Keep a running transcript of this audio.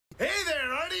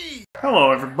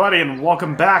Hello everybody and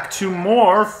welcome back to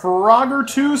more Frogger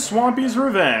 2 Swampy's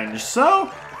Revenge.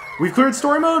 So, we've cleared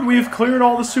story mode, we've cleared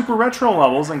all the super retro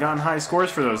levels and gotten high scores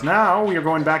for those. Now, we are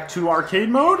going back to arcade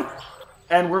mode,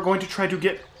 and we're going to try to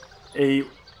get a...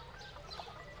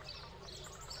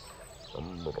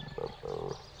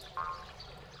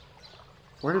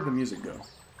 Where did the music go?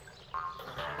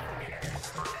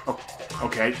 Oh,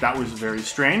 okay, that was very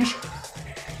strange.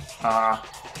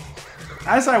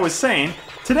 As I was saying,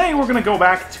 today we're going to go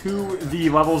back to the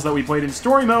levels that we played in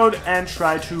story mode and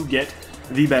try to get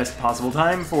the best possible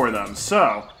time for them.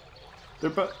 So,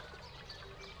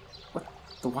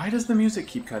 why does the music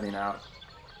keep cutting out?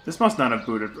 This must not have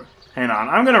booted. Hang on,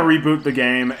 I'm going to reboot the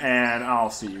game and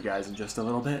I'll see you guys in just a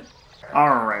little bit.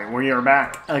 Alright, we are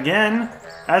back again.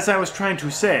 As I was trying to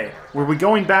say, we're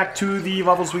going back to the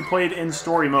levels we played in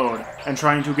story mode and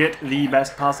trying to get the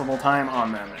best possible time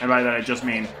on them. And by that I just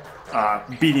mean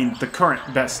beating the current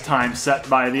best time set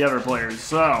by the other players,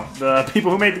 so the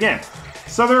people who made the game.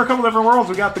 So there are a couple different worlds.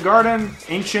 We got the Garden,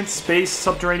 Ancient, Space,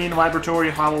 Subterranean, Laboratory,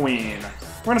 Halloween.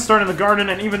 We're going to start in the Garden,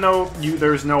 and even though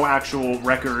there's no actual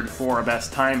record for a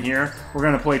best time here, we're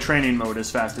going to play training mode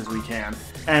as fast as we can.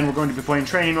 And we're going to be playing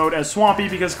training mode as Swampy,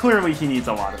 because clearly he needs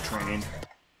a lot of training.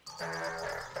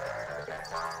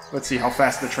 Let's see how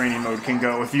fast the training mode can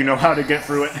go if you know how to get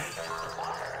through it.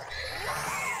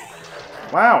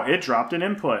 Wow, it dropped an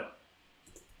input.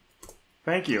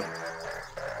 Thank you.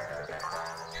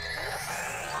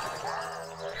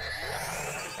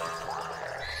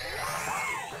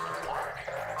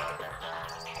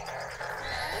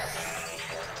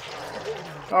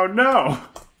 Oh no!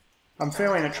 I'm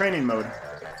failing at training mode.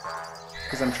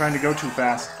 Because I'm trying to go too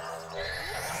fast.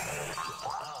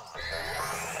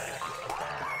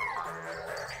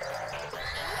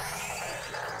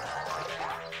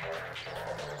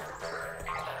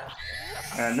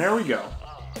 And there we go.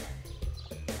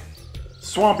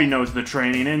 Swampy knows the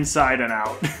training inside and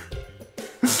out.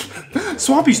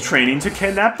 Swampy's training to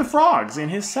kidnap the frogs in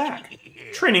his sack.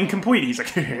 Training complete. He's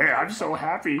like, yeah, I'm so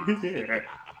happy.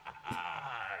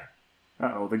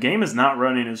 Uh-oh, the game is not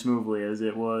running as smoothly as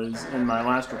it was in my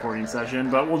last recording session,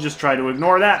 but we'll just try to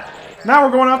ignore that. Now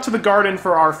we're going off to the Garden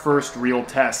for our first real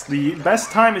test. The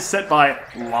best time is set by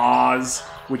Laws,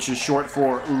 which is short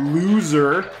for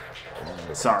loser.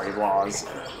 Sorry, Laws.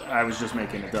 I was just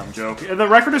making a dumb joke. The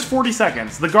record is 40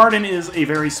 seconds. The Garden is a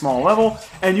very small level,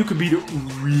 and you can beat it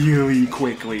really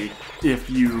quickly if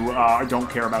you don't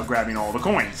care about grabbing all the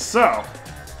coins. So,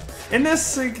 in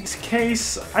this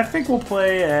case, I think we'll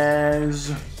play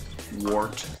as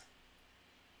Wart.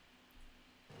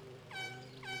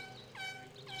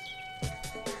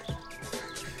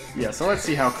 Yeah, so let's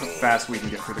see how fast we can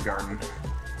get through the Garden.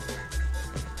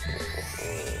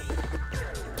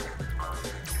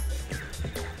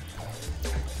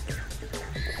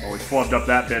 Well, we flubbed up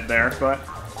that bit there, but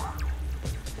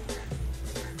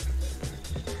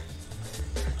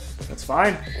that's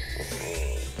fine.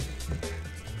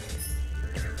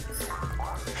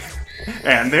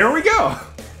 And there we go!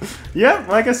 Yep,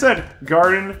 like I said,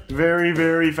 Garden very,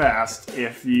 very fast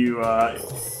if you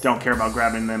don't care about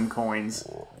grabbing them coins.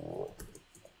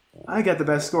 I got the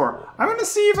best score. I'm gonna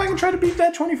see if I can try to beat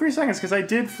that 23 seconds, because I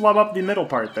did flub up the middle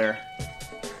part there.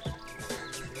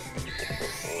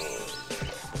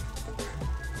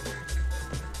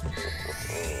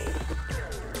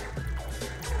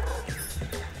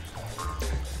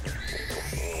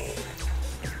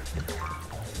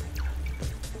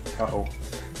 Uh-oh.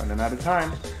 Running out of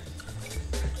time.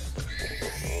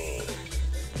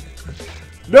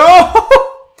 No!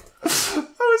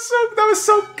 That was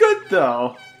so good,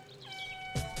 though.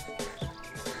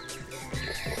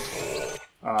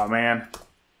 Oh, man.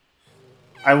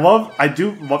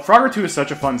 Frogger 2 is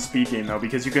such a fun speed game, though,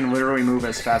 because you can literally move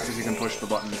as fast as you can push the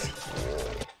buttons.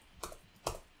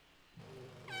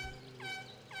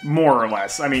 More or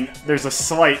less. I mean, there's a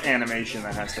slight animation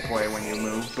that has to play when you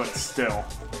move, but still.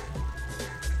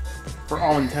 For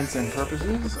all intents and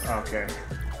purposes? Okay.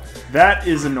 That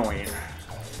is annoying.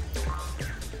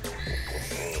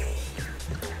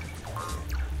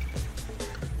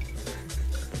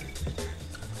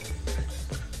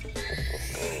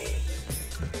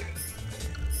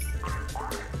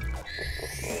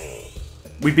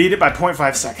 We beat it by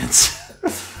 0.5 seconds.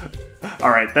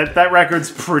 Alright, that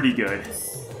record's pretty good.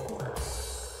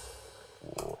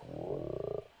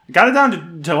 Got it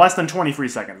down to less than 23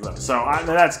 seconds, though, so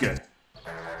that's good.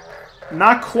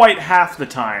 Not quite half the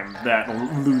time that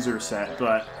loser set,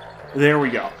 but there we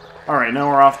go. Alright, now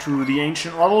we're off to the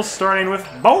ancient levels, starting with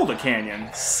Boulder Canyon.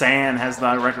 San has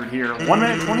the record here. 1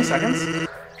 minute, 20 seconds.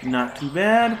 Not too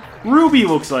bad. Ruby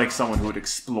looks like someone who would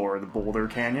explore the Boulder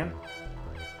Canyon.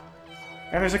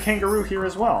 And there's a kangaroo here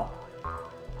as well.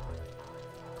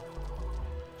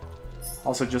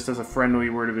 Also, just as a friendly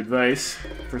word of advice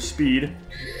for speed,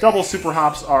 double super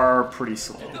hops are pretty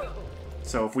slow.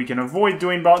 So if we can avoid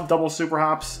doing double super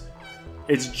hops,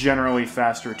 it's generally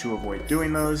faster to avoid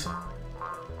doing those.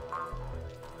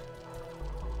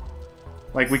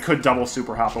 Like, we could double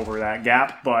super hop over that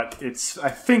gap, but it's, I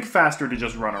think, faster to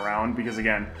just run around, because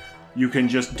again, you can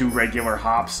just do regular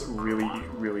hops really,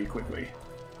 really quickly.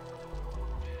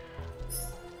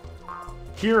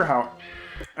 Here, how...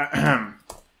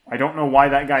 I don't know why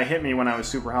that guy hit me when I was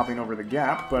super hopping over the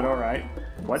gap, but alright.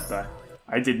 What the...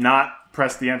 I did not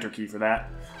press the enter key for that.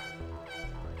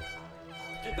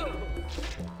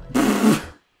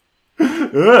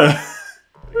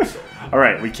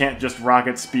 Alright, we can't just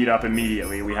rocket speed up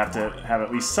immediately. We have to have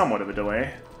at least somewhat of a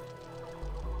delay.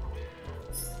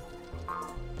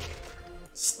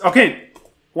 Okay,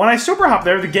 when I super hop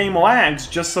there, the game lags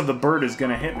just so the bird is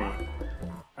gonna hit me.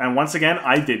 And once again,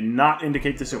 I did not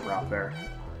indicate the super hop there.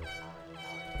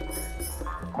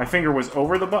 My finger was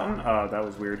over the button? Oh, that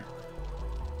was weird.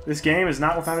 This game is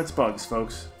not without its bugs,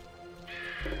 folks.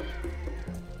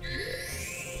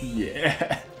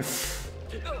 Yeah.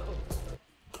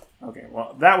 Okay,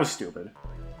 well, that was stupid.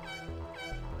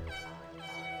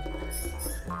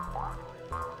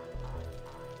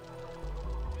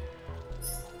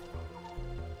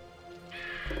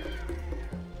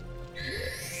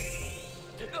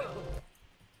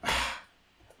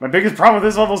 My biggest problem with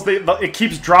this level is it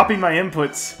keeps dropping my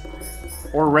inputs.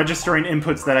 Or registering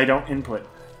inputs that I don't input.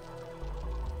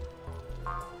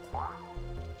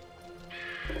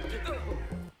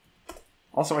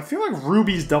 Also, I feel like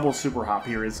Ruby's double super hop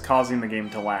here is causing the game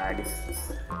to lag.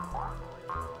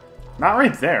 Not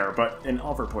right there, but in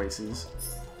other places.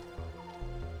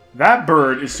 That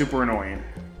bird is super annoying.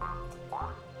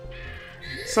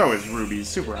 So is Ruby's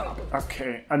super hop.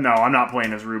 Okay, no, I'm not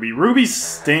playing as Ruby. Ruby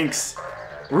stinks.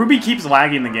 Ruby keeps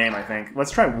lagging the game, I think.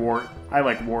 Let's try Wart. I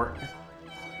like Wart.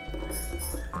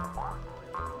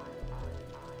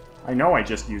 I know I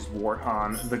just used Wart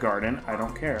on the garden. I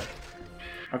don't care.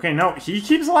 Okay, no, he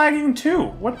keeps lagging too.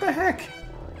 What the heck?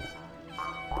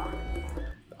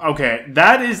 Okay,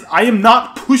 that is... I am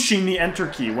not pushing the enter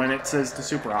key when it says to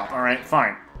super hop. Alright,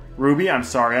 fine. Ruby, I'm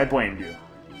sorry, I blamed you.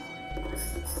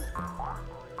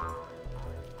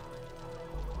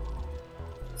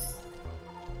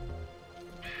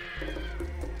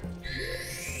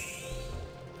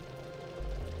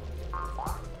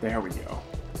 There we go.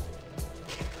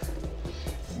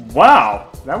 Wow!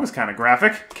 That was kind of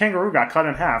graphic. Kangaroo got cut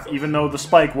in half, even though the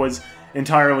spike was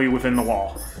entirely within the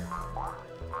wall.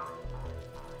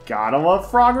 Gotta love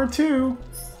Frogger, too!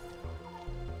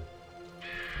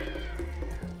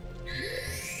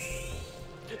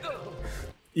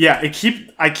 Yeah,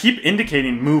 I keep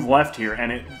indicating move left here,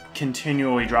 and it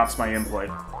continually drops my input.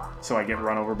 So I get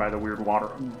run over by the weird water...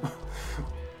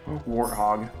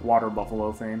 warthog, water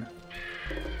buffalo thing.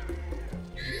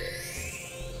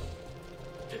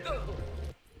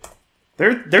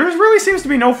 There really seems to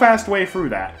be no fast way through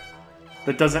that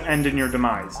doesn't end in your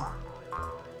demise.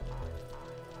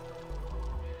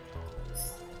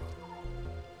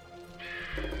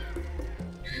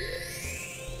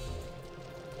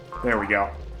 There we go.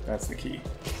 That's the key.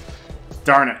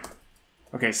 Darn it.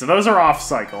 Okay, so those are off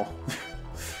cycle.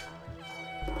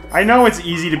 I know it's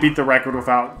easy to beat the record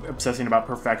without obsessing about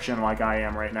perfection like I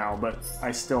am right now, but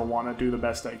I still want to do the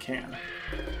best I can.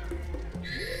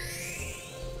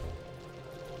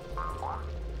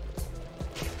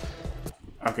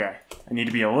 Okay, I need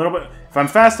to be a little bit... If I'm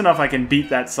fast enough, I can beat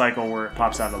that cycle where it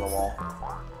pops out of the wall.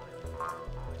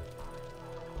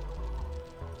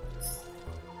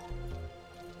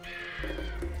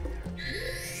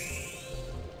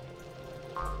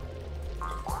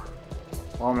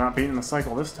 Well, I'm not beating the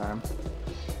cycle this time.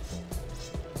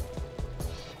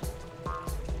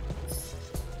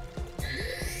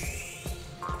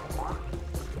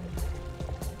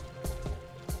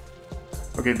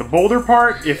 Okay, the boulder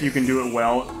part, if you can do it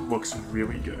well, looks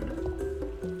really good.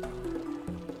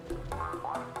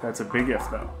 That's a big if,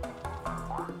 though.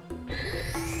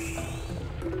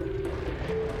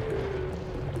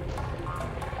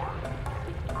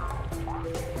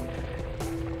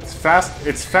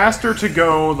 It's faster to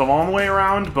go the long way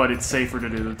around, but it's safer to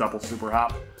do the double super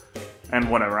hop.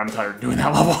 And whatever, I'm tired of doing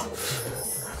that level.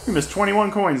 We missed 21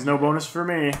 coins, no bonus for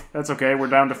me. That's okay, we're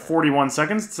down to 41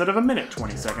 seconds instead of a minute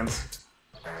 20 seconds.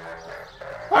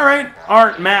 Alright,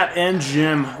 Art, Matt, and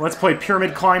Jim. Let's play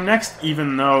Pyramid Climb next,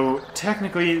 even though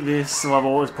technically this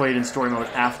level is played in story mode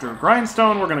after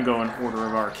Grindstone. We're going to go in order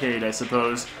of arcade, I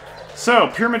suppose. So,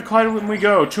 Pyramid Climb when we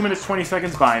go. 2 minutes 20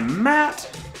 seconds by Matt.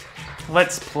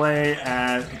 Let's play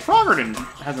as... Froggerton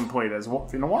hasn't played as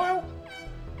in a while.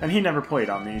 And he never played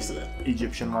on these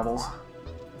Egyptian levels.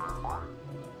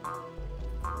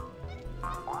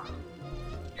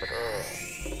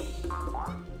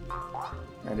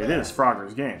 And it is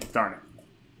Frogger's game. Darn it.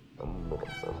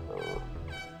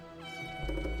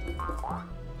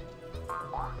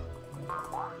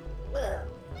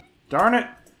 Darn it.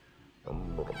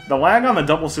 The lag on the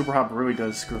double super hop really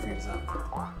does screw things up.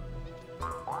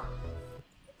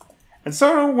 And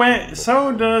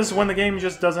so does when the game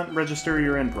just doesn't register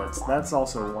your inputs. That's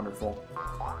also wonderful.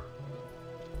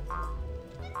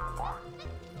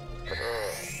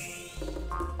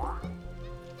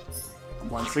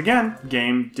 Once again,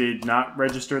 game did not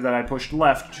register that I pushed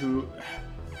left to...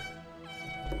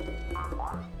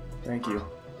 Thank you.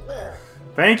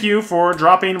 Thank you for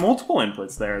dropping multiple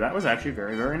inputs there. That was actually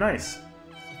very, very nice.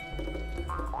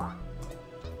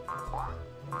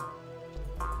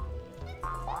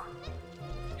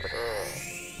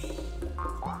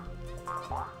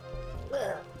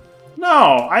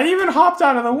 No! I even hopped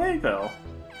out of the way, though.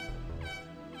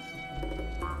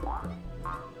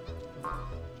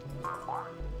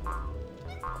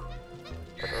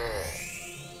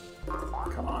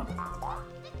 Come on.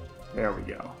 There we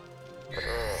go.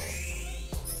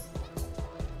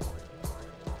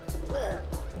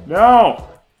 No!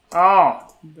 Oh!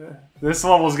 This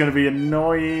level is gonna be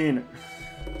annoying.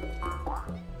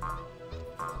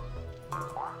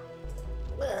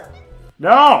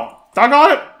 No!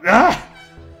 Doggone it! Ah!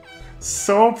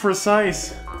 So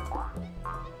precise.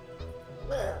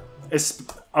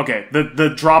 Okay,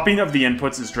 the dropping of the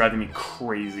inputs is driving me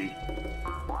crazy.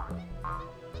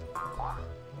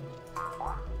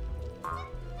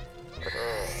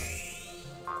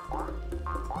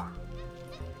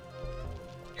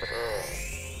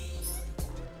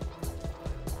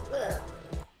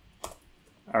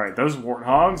 Alright, those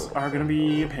warthogs are gonna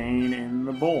be a pain in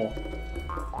the bowl.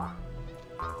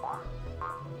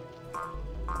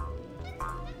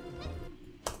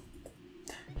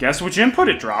 Guess which input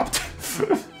it dropped?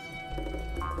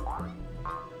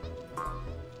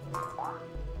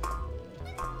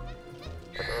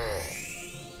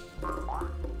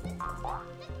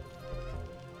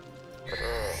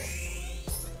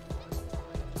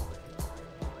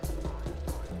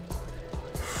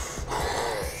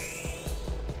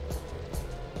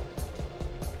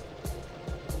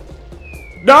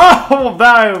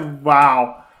 No!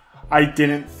 Wow. I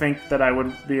didn't think that I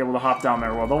would be able to hop down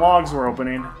there while the logs were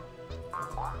opening.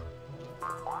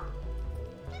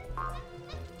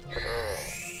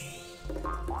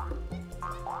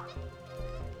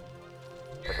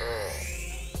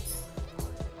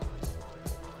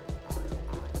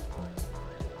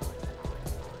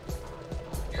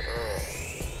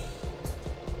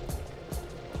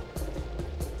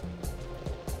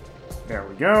 There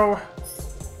we go.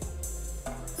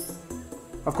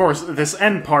 Of course, this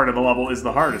end part of the level is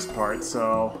the hardest part,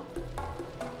 so...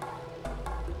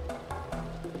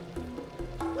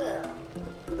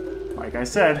 Like I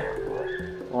said,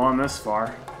 on this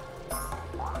far.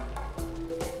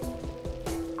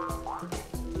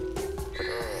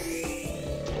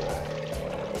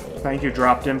 Thank you,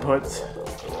 dropped inputs.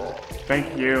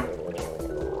 Thank you.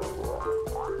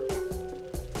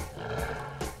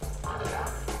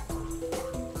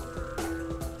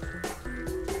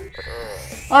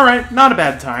 Alright, not a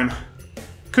bad time.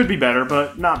 Could be better,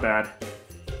 but not bad.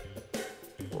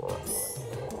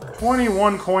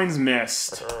 21 coins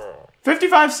missed.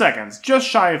 55 seconds, just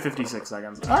shy of 56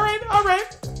 seconds. Alright,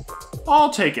 alright. I'll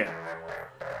take it.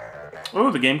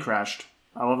 Oh, the game crashed.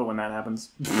 I love it when that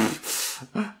happens.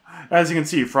 As you can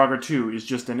see, Frogger 2 is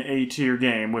just an A-tier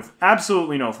game with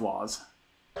absolutely no flaws.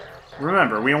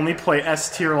 Remember, we only play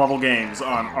S-tier level games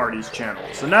on Artie's channel.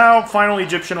 So now, final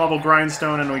Egyptian level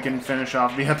Grindstone, and we can finish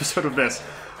off the episode of this.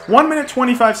 1 minute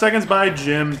 25 seconds by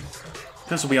Jim.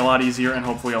 This will be a lot easier and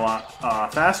hopefully a lot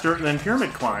faster than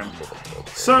Pyramid Climb.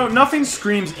 So, nothing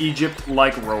screams Egypt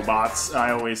like robots,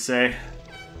 I always say.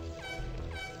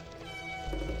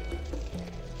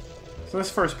 So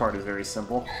this first part is very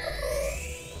simple.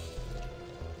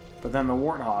 But then the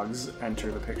warthogs enter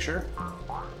the picture.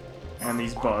 And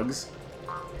these bugs.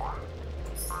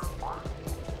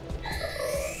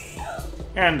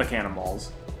 And the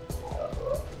cannonballs.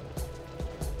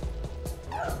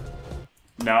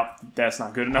 No, that's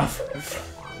not good enough.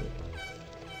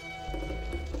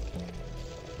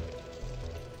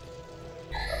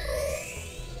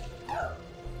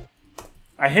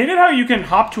 I hated how you can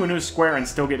hop to a new square and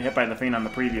still get hit by the thing on the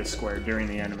previous square during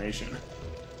the animation.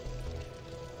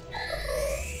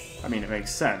 I mean, it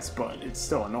makes sense, but it's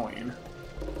still annoying.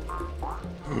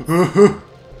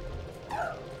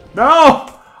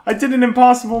 No! I did an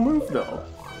impossible move, though.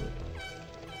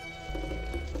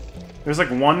 There's like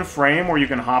one frame where you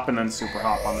can hop and then super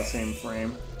hop on the same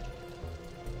frame.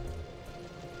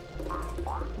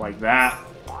 Like that.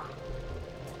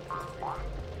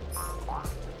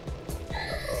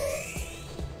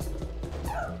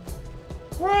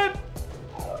 What?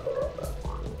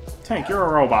 Tank, you're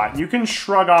a robot. You can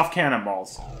shrug off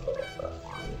cannonballs.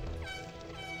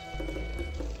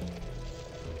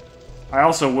 I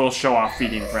also will show off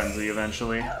Feeding Frenzy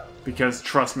eventually. Because,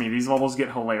 trust me, these levels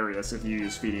get hilarious if you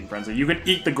use Feeding Frenzy. You can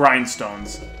eat the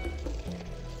grindstones.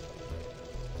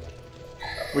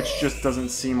 Which just doesn't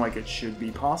seem like it should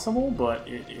be possible, but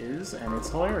it is, and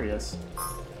it's hilarious.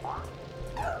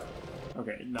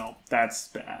 Okay, no, that's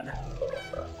bad.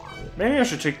 Maybe I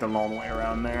should take the long way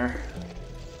around there.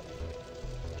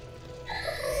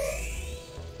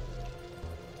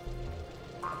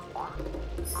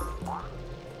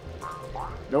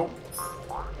 Nope.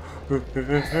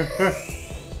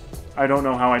 I don't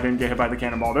know how I didn't get hit by the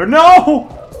cannonball there.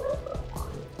 No!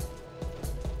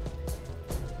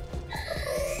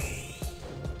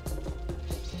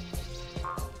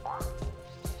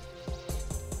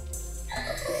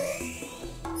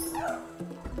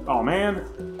 Oh, man.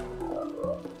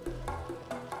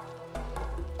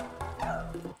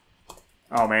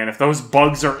 Oh, man, if those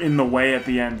bugs are in the way at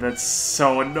the end, that's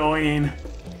so annoying.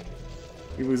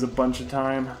 You lose a bunch of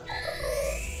time.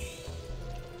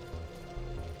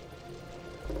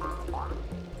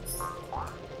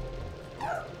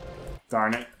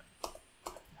 Darn it.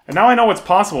 And now I know what's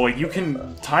possible. Like, you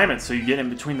can time it so you get in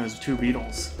between those two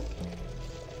beetles.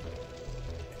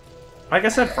 Like I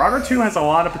said, Frogger 2 has a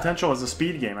lot of potential as a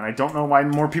speed game, and I don't know why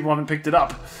more people haven't picked it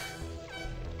up.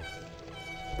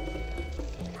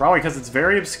 Probably because it's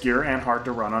very obscure and hard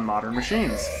to run on modern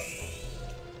machines.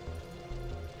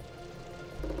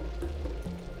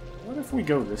 What if we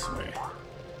go this way?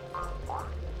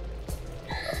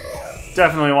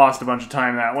 Definitely lost a bunch of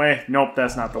time that way. Nope,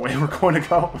 that's not the way we're going to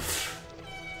go.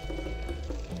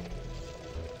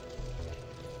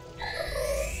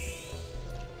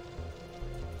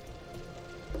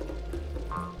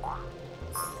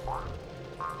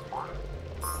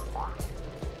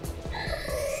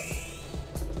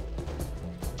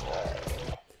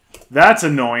 That's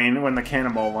annoying when the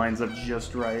cannonball lines up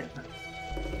just right.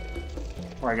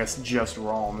 Or I guess just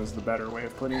wrong is the better way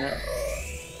of putting it.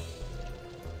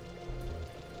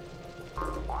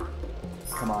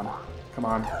 Come on. Come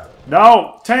on.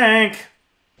 No! Tank!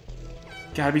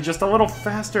 Gotta be just a little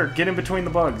faster. Get in between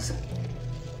the bugs.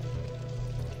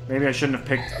 Maybe I shouldn't have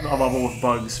picked a level with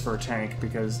bugs for Tank,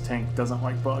 because Tank doesn't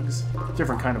like bugs.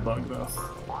 Different kind of bug, though.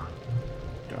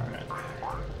 Darn it.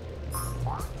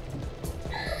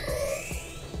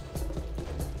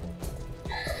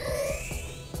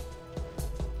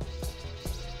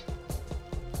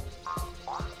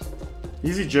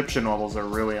 These Egyptian levels are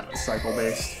really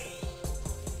cycle-based.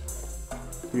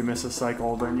 If you miss a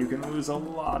cycle, then you can lose a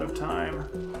lot of time.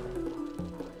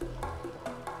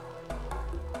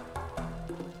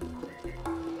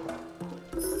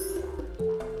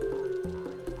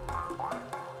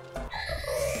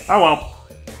 Oh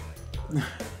well.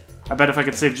 I bet if I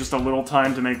could save just a little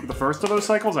time to make the first of those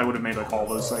cycles, I would have made like all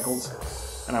those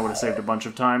cycles. And I would have saved a bunch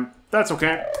of time. That's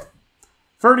okay.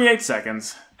 38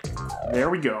 seconds. There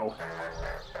we go.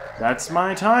 That's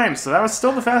my time. So that was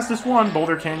still the fastest one.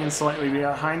 Boulder Canyon slightly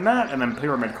behind that, and then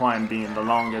Pyramid Climb being the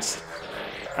longest.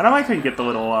 And I like how you get the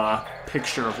little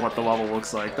picture of what the level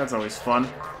looks like. That's always fun.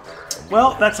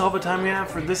 Well, that's all the time we have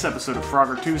for this episode of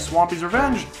Frogger 2 Swampy's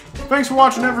Revenge. Thanks for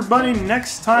watching, everybody.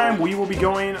 Next time, we will be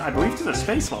going, I believe, to the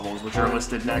space levels, which are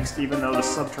listed next, even though the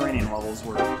subterranean levels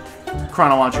were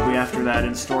chronologically after that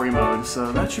in story mode.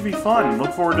 So that should be fun.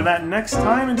 Look forward to that next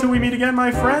time. Until we meet again,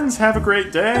 my friends, have a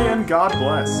great day, and God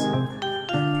bless.